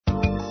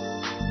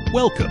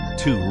Welcome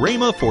to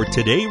Rhema for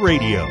Today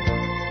Radio.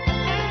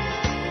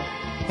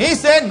 He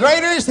said,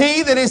 greater is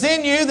He that is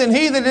in you than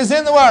he that is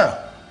in the world.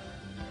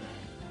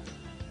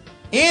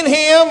 In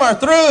Him or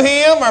through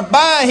Him or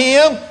by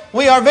Him,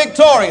 we are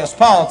victorious,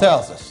 Paul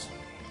tells us.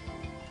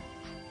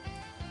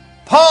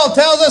 Paul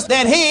tells us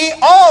that He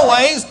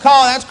always,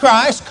 that's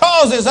Christ,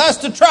 causes us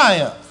to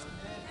triumph.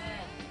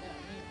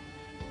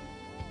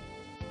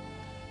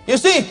 You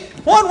see,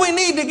 what we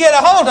need to get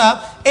a hold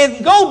of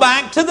is go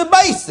back to the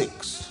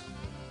basics.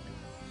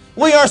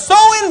 We are so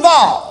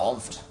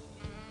involved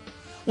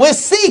with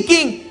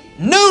seeking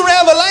new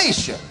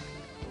revelation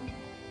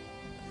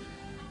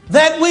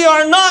that we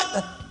are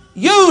not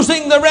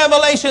using the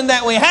revelation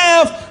that we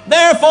have.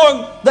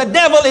 Therefore, the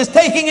devil is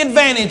taking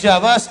advantage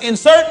of us in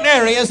certain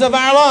areas of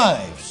our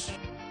lives.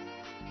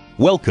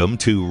 Welcome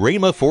to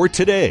Rhema for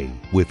Today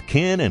with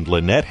Ken and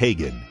Lynette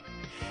Hagin.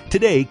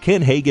 Today,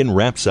 Ken Hagin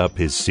wraps up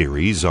his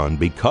series on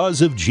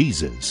Because of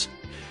Jesus.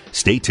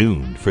 Stay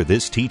tuned for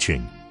this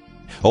teaching.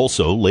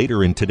 Also,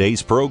 later in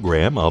today's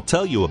program, I'll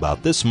tell you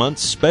about this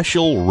month's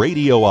special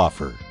radio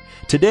offer.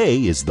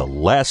 Today is the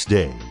last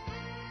day.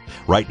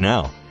 Right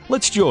now,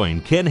 let's join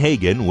Ken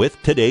Hagin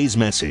with today's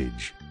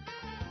message.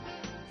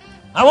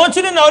 I want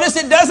you to notice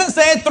it doesn't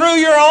say through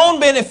your own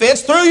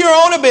benefits, through your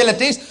own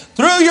abilities,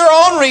 through your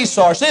own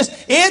resources.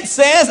 It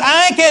says,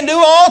 I can do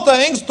all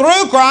things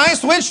through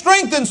Christ which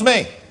strengthens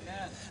me.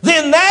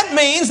 Then that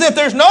means that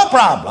there's no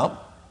problem,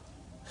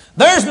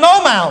 there's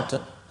no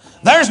mountain,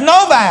 there's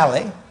no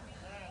valley,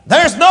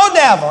 there's no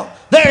devil,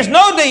 there's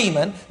no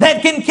demon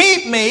that can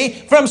keep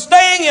me from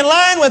staying in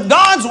line with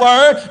God's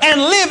Word and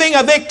living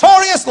a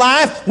victorious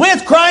life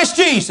with Christ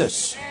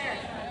Jesus.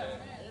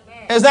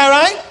 Is that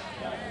right?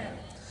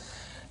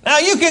 Now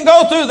you can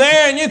go through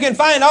there and you can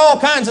find all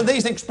kinds of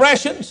these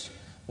expressions.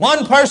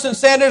 One person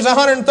said there's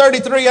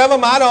 133 of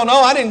them. I don't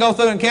know. I didn't go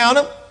through and count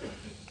them.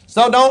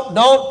 So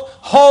don't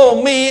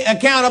hold me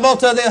accountable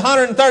to the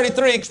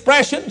 133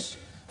 expressions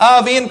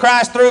of in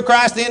Christ, through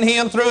Christ, in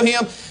Him, through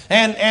Him,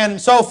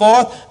 and so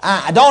forth.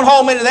 Don't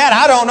hold me to that.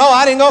 I don't know.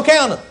 I didn't go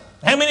count them.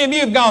 How many of you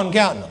have gone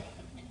counting them?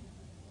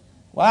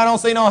 Well, I don't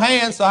see no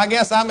hands, so I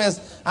guess I'm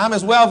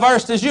as well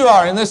versed as you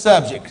are in this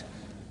subject.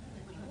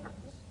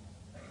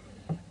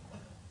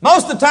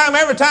 Most of the time,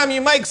 every time you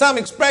make some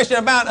expression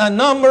about a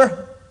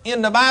number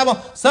in the Bible,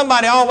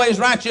 somebody always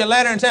writes you a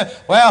letter and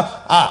says,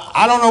 well,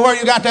 I don't know where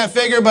you got that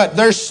figure, but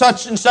there's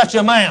such and such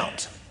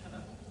amount.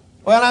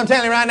 Well, I'm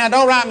telling you right now,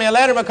 don't write me a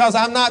letter because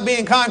I'm not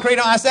being concrete.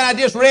 I said I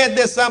just read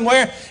this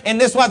somewhere, and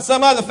this is what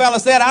some other fellow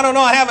said. I don't know,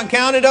 I haven't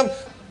counted them.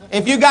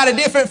 If you got a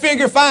different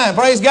figure, fine,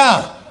 praise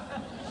God.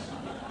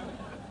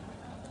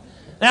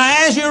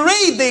 Now, as you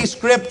read these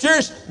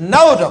scriptures,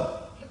 note them,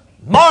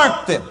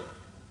 mark them.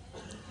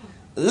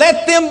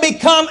 Let them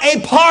become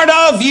a part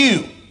of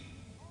you.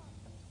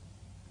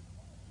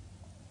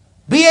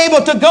 Be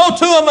able to go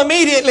to them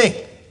immediately.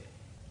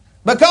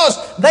 Because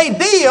they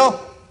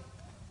deal,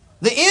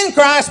 the in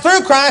Christ,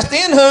 through Christ,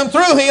 in whom,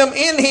 through Him,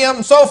 in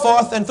Him, so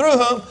forth, and through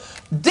whom,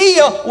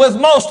 deal with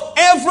most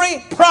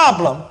every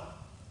problem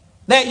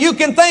that you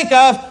can think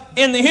of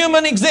in the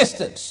human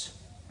existence.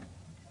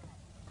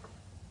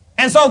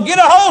 And so get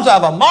a hold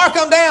of them, mark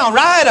them down,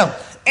 write them,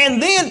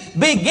 and then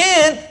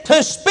begin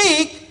to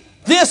speak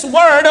this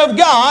Word of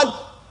God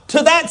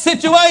to that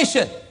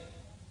situation.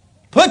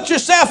 Put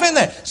yourself in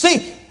there.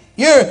 See,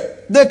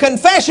 the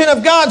confession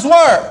of God's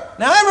Word.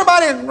 Now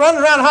everybody runs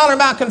around hollering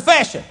about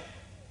confession.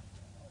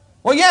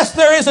 Well, yes,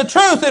 there is a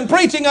truth in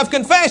preaching of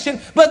confession,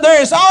 but there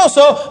is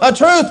also a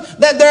truth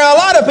that there are a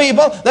lot of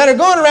people that are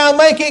going around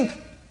making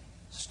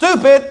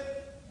stupid,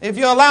 if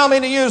you allow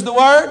me to use the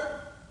word,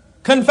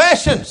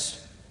 confessions.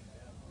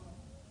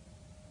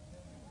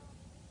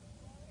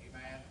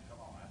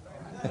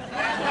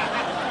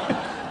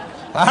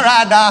 All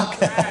right, Doc.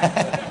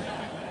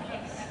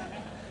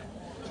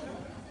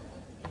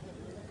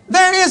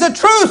 There is a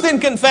truth in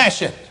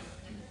confession.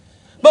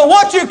 But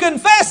what you're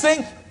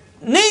confessing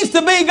needs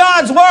to be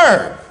God's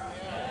Word.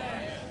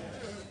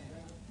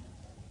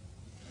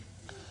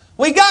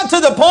 We got to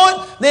the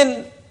point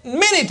then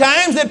many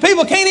times that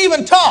people can't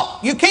even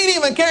talk. You can't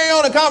even carry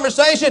on a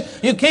conversation.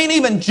 You can't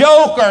even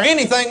joke or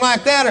anything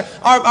like that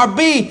or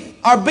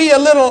be a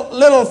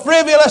little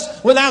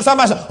frivolous without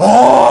somebody saying,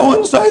 oh, I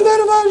wouldn't say that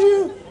if I was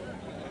you.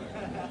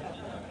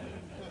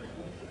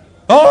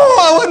 Oh,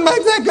 I wouldn't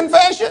make that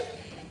confession.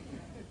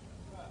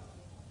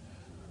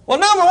 Well,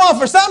 number one,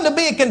 for something to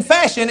be a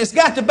confession, it's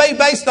got to be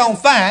based on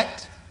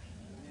fact.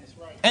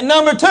 And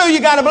number two, you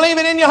got to believe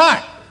it in your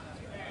heart.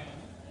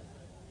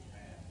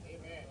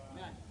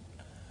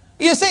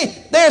 You see,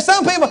 there are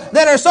some people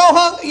that are so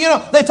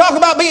they talk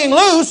about being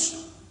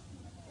loose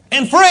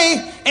and free,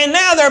 and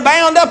now they're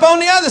bound up on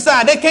the other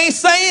side. They can't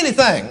say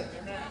anything.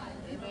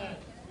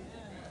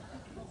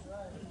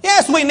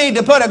 Yes, we need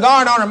to put a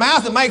guard on our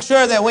mouth and make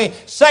sure that we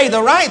say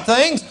the right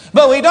things,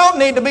 but we don't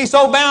need to be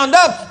so bound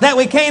up that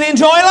we can't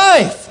enjoy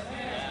life.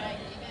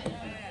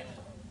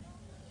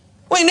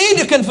 We need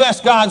to confess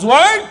God's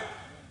Word.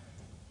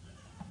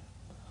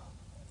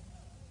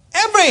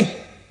 Every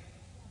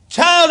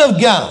child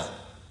of God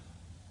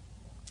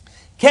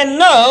can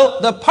know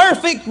the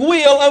perfect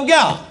will of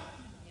God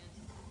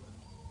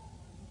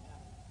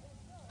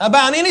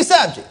about any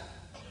subject.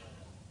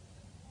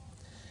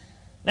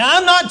 Now,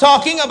 I'm not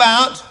talking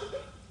about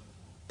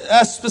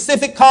a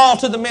specific call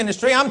to the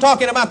ministry. I'm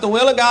talking about the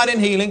will of God in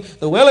healing,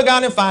 the will of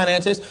God in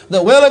finances,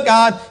 the will of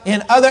God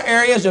in other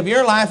areas of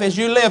your life as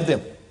you live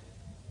them.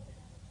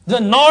 The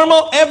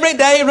normal,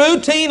 everyday,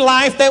 routine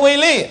life that we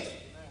live.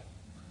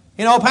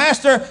 You know,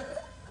 Pastor,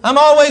 I'm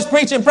always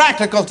preaching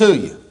practical to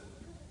you.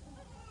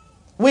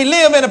 We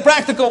live in a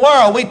practical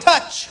world. We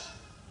touch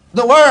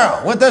the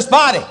world with this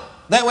body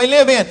that we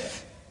live in.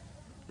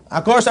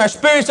 Of course, our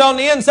spirit's on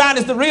the inside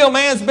as the real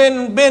man's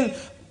been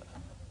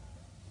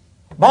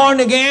born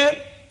again,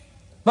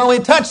 but we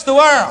touch the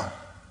world.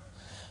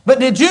 But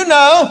did you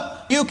know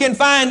you can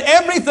find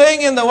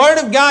everything in the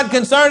Word of God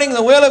concerning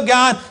the will of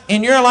God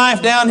in your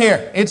life down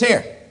here? It's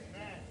here.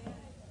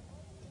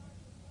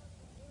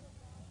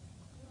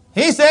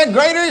 He said,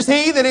 greater is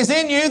He that is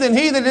in you than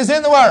he that is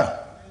in the world.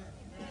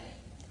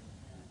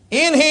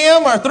 In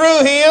Him or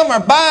through Him or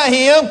by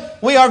Him,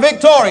 we are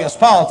victorious,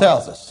 Paul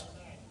tells us.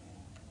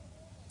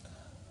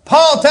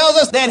 Paul tells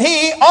us that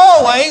He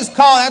always,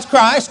 that's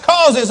Christ,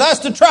 causes us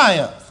to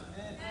triumph.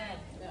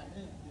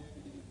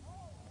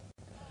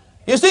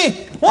 You see,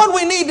 what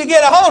we need to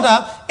get a hold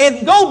of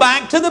is go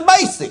back to the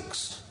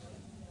basics.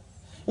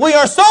 We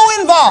are so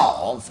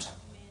involved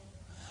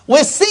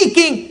with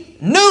seeking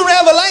new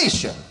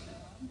revelation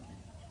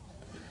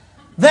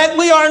that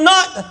we are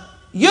not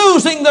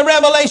using the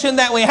revelation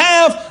that we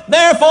have.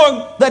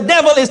 Therefore, the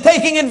devil is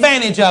taking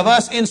advantage of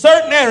us in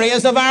certain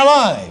areas of our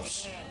lives.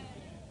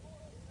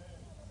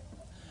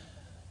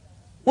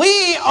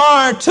 We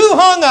are too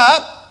hung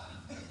up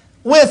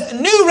with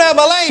new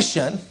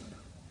revelation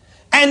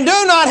and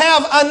do not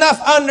have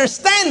enough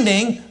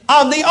understanding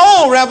of the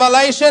old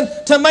revelation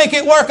to make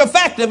it work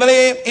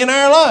effectively in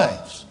our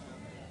lives.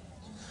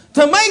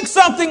 To make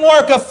something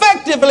work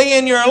effectively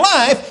in your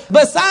life,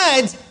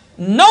 besides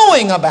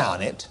knowing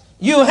about it,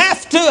 you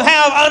have to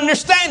have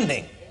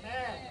understanding.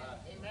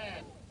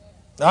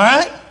 All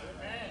right?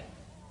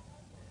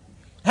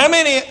 How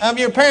many of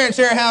your parents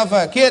here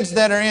have kids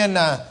that are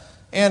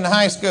in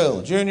high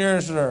school,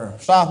 juniors or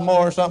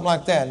sophomores or something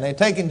like that, and they're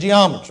taking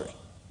geometry?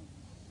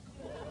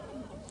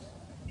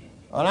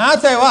 Well, I'll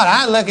tell you what,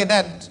 I look at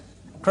that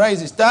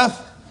crazy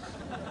stuff.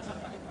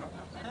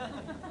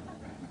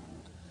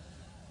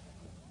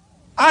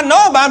 I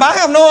know about it, but I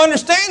have no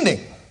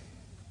understanding.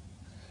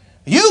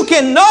 You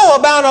can know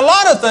about a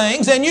lot of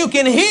things, and you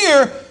can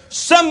hear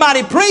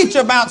somebody preach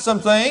about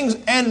some things,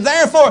 and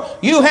therefore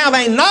you have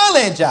a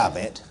knowledge of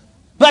it,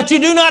 but you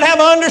do not have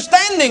an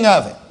understanding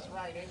of it.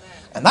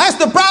 And that's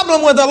the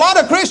problem with a lot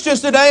of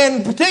Christians today,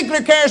 and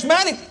particularly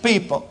charismatic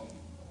people.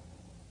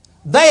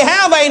 They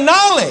have a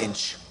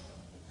knowledge,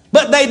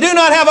 but they do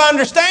not have an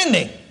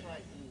understanding.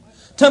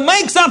 To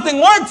make something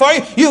work for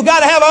you, you've got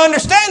to have an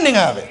understanding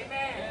of it.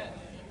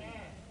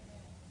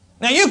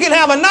 Now, you can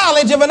have a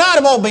knowledge of an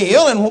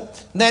automobile and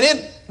that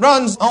it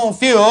runs on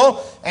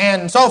fuel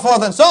and so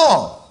forth and so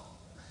on.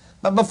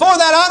 But before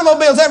that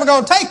automobile is ever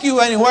going to take you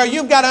anywhere,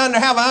 you've got to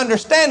have an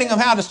understanding of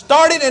how to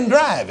start it and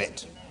drive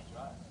it.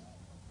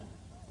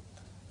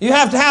 You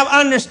have to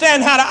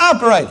understand how to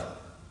operate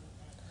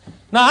it.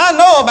 Now, I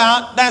know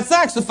about that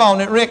saxophone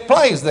that Rick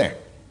plays there.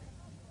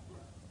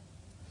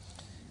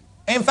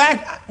 In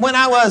fact, when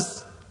I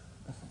was,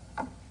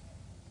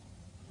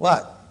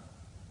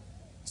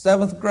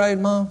 7th grade,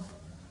 Mom?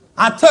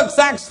 I took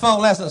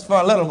saxophone lessons for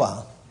a little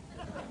while.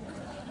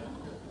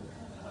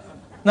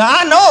 Now,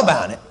 I know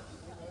about it.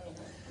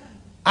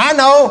 I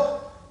know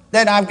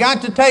that I've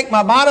got to take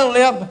my bottom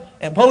lip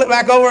and pull it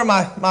back over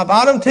my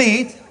bottom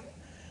teeth.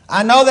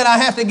 I know that I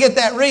have to get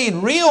that reed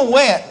real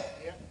wet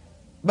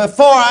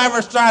before I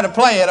ever try to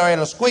play it, or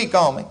it'll squeak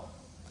on me.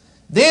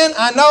 Then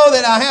I know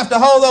that I have to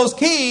hold those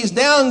keys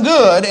down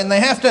good, and they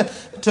have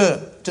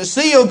to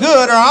seal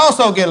good, or I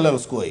also get a little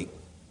squeak.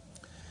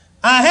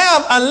 I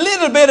have a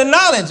little bit of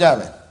knowledge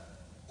of it,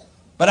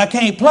 but I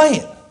can't play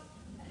it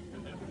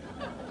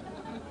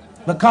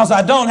because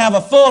I don't have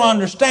a full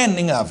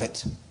understanding of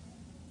it.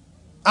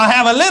 I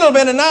have a little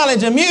bit of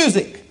knowledge of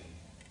music,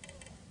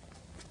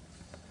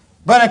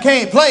 but I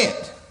can't play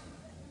it.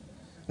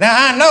 Now,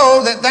 I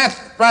know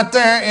that right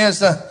there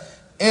is an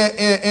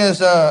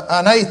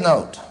eighth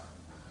note.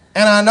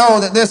 And I know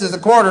that this is a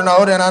quarter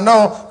note, and I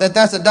know that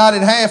that's a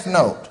dotted half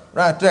note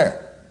right there.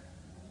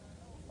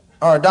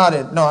 Or a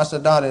dotted half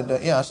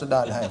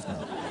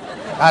note,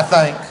 I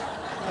think.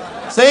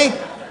 See?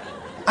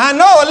 I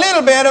know a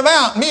little bit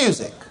about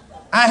music.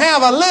 I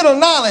have a little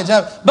knowledge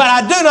of it, but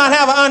I do not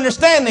have an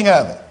understanding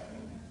of it.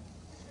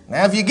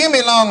 Now, if you give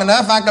me long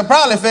enough, I could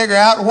probably figure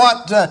out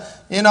what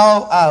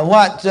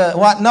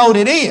note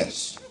it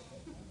is.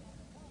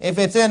 If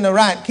it's in the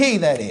right key,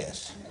 that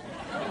is.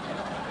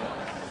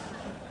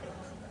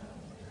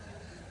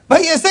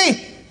 But you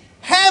see,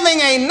 having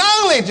a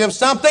knowledge of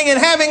something and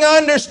having an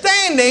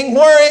understanding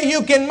where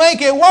you can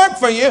make it work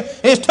for you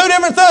is two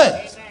different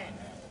things.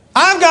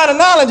 I've got a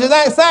knowledge of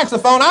that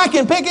saxophone. I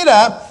can pick it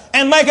up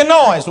and make a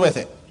noise with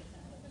it.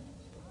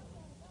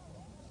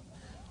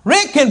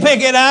 Rick can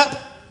pick it up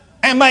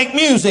and make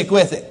music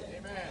with it.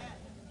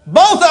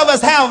 Both of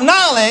us have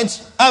knowledge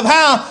of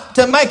how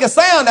to make a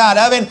sound out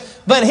of it,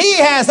 but he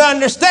has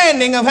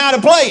understanding of how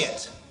to play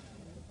it.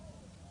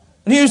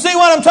 Do you see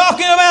what I'm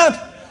talking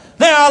about?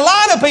 There are a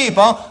lot of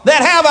people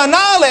that have a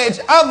knowledge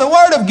of the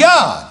Word of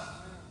God,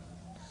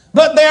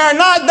 but there are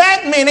not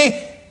that many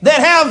that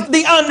have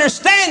the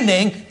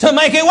understanding to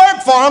make it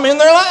work for them in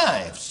their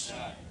lives.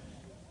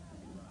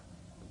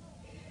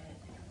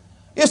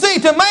 You see,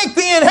 to make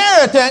the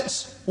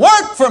inheritance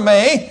work for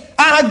me,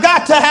 I've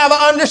got to have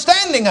an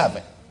understanding of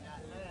it.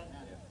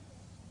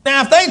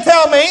 Now, if they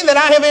tell me that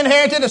I have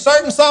inherited a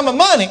certain sum of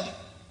money,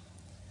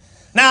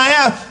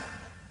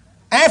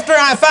 after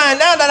I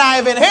find out that I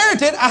have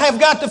inherited, I have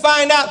got to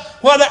find out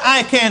whether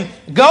I can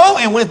go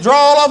and withdraw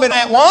all of it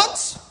at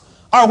once,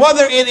 or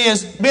whether it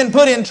has been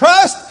put in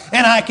trust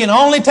and I can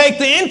only take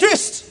the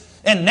interest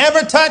and never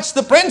touch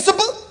the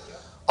principal,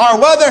 or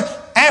whether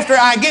after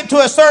I get to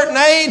a certain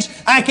age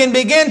I can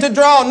begin to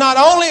draw not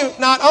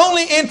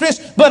only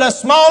interest but a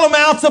small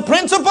amounts of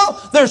principal.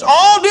 There's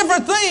all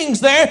different things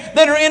there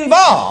that are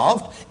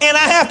involved, and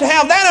I have to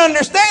have that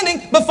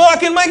understanding before I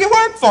can make it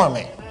work for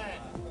me.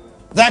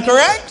 Is that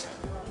correct?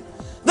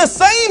 The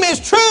same is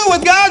true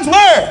with God's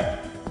Word.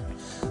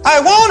 I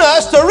want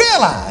us to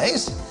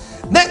realize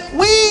that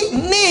we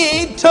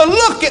need to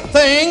look at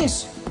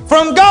things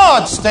from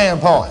God's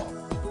standpoint.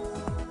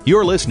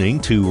 You're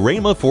listening to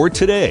Rhema for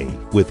Today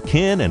with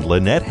Ken and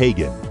Lynette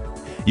Hagin.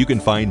 You can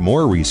find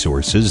more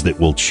resources that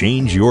will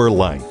change your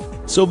life.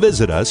 So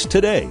visit us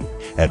today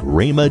at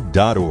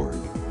rhema.org.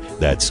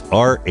 That's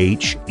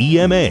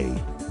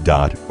RHEMA.org.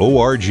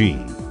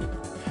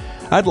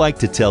 I'd like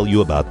to tell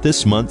you about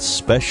this month's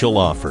special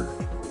offer.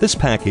 This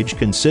package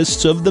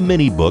consists of the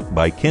mini book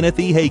by Kenneth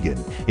E. Hagin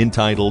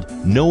entitled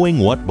Knowing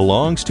What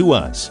Belongs to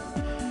Us.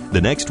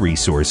 The next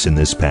resource in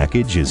this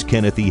package is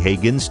Kenneth E.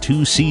 Hagin's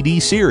 2 CD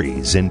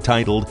series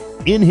entitled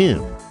In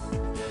Him.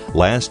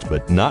 Last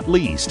but not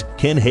least,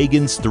 Ken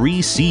Hagin's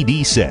 3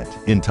 CD set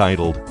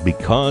entitled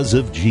Because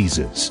of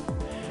Jesus.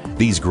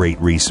 These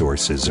great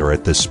resources are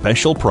at the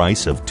special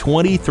price of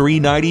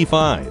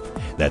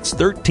 $23.95. That's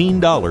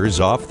 $13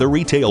 off the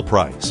retail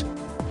price.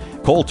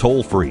 Call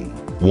toll-free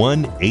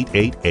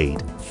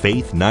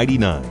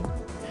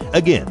 1-888-FAITH-99.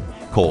 Again,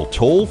 call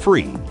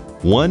toll-free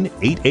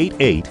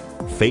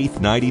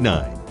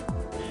 1-888-FAITH-99.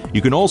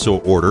 You can also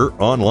order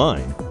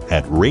online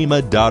at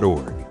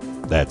rhema.org.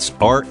 That's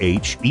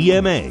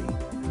RHEMA.org.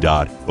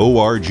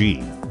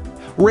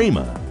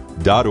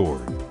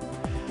 rhema.org.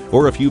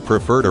 Or if you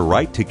prefer to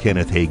write to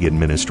Kenneth Hagin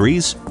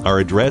Ministries, our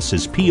address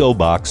is P.O.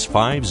 Box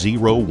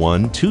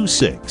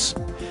 50126,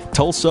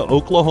 Tulsa,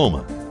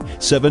 Oklahoma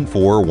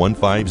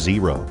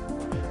 74150.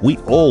 We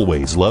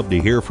always love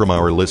to hear from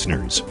our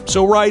listeners,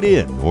 so write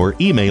in or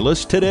email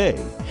us today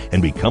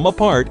and become a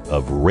part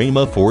of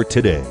Rhema for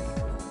Today.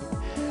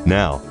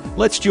 Now,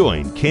 let's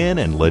join Ken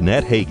and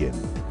Lynette Hagin.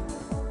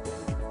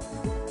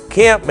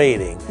 Camp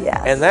meeting.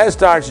 Yes. And that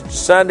starts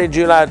Sunday,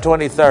 July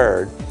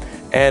 23rd,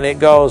 and it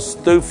goes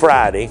through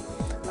Friday,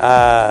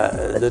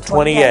 the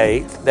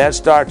 28th. That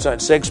starts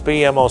at 6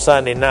 p.m. on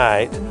Sunday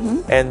night.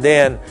 Mm-hmm. And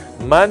then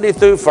Monday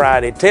through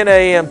Friday, 10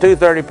 a.m.,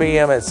 2:30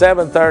 p.m., at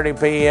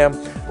 7:30 p.m.,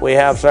 we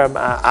have some,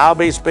 I'll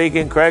be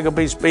speaking, Craig will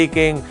be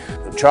speaking,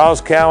 Charles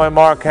Cowan,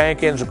 Mark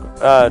Hankins,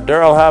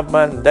 Daryl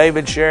Huffman,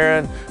 David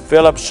Sharon,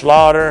 Philip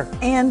Slaughter.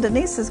 And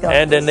Denise is going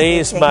and to be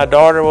Denise, speaking. my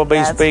daughter, will be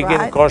That's speaking.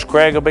 right. Of course,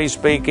 Craig will be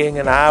speaking,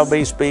 and I'll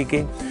be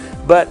speaking.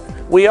 But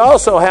we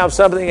also have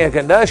something in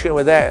conjunction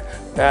with that.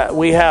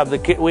 We have the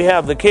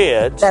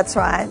kids. That's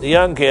right. The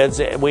young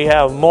kids. We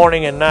have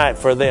morning and night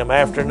for them.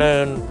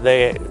 Afternoon,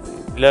 they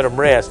let them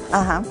rest.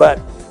 Uh-huh. But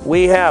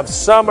we have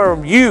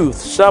summer youth,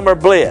 summer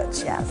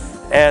blitz. Yes.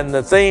 And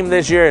the theme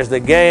this year is the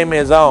game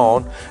is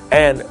on,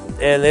 and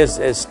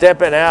it's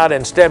stepping out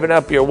and stepping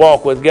up your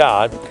walk with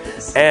God.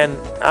 And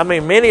I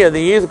mean, many of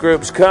the youth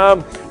groups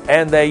come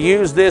and they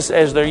use this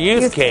as their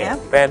youth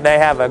camp, and they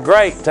have a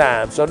great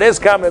time. So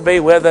just come and be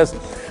with us.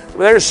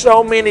 There's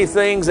so many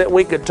things that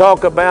we could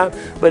talk about,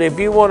 but if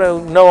you want to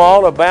know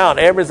all about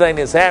everything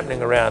that's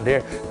happening around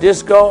here,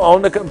 just go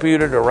on the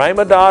computer to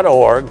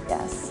rhema.org.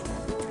 Yes.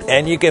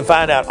 And you can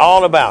find out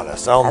all about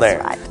us on there.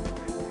 That's right.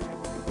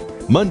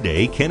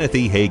 Monday, Kenneth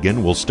E.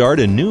 Hagin will start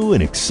a new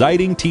and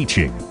exciting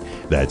teaching.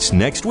 That's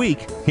next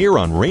week here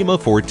on Rhema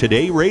for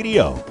Today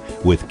Radio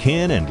with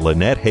Ken and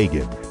Lynette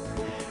Hagin.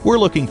 We're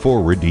looking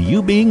forward to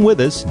you being with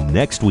us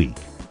next week.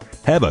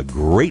 Have a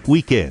great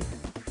weekend.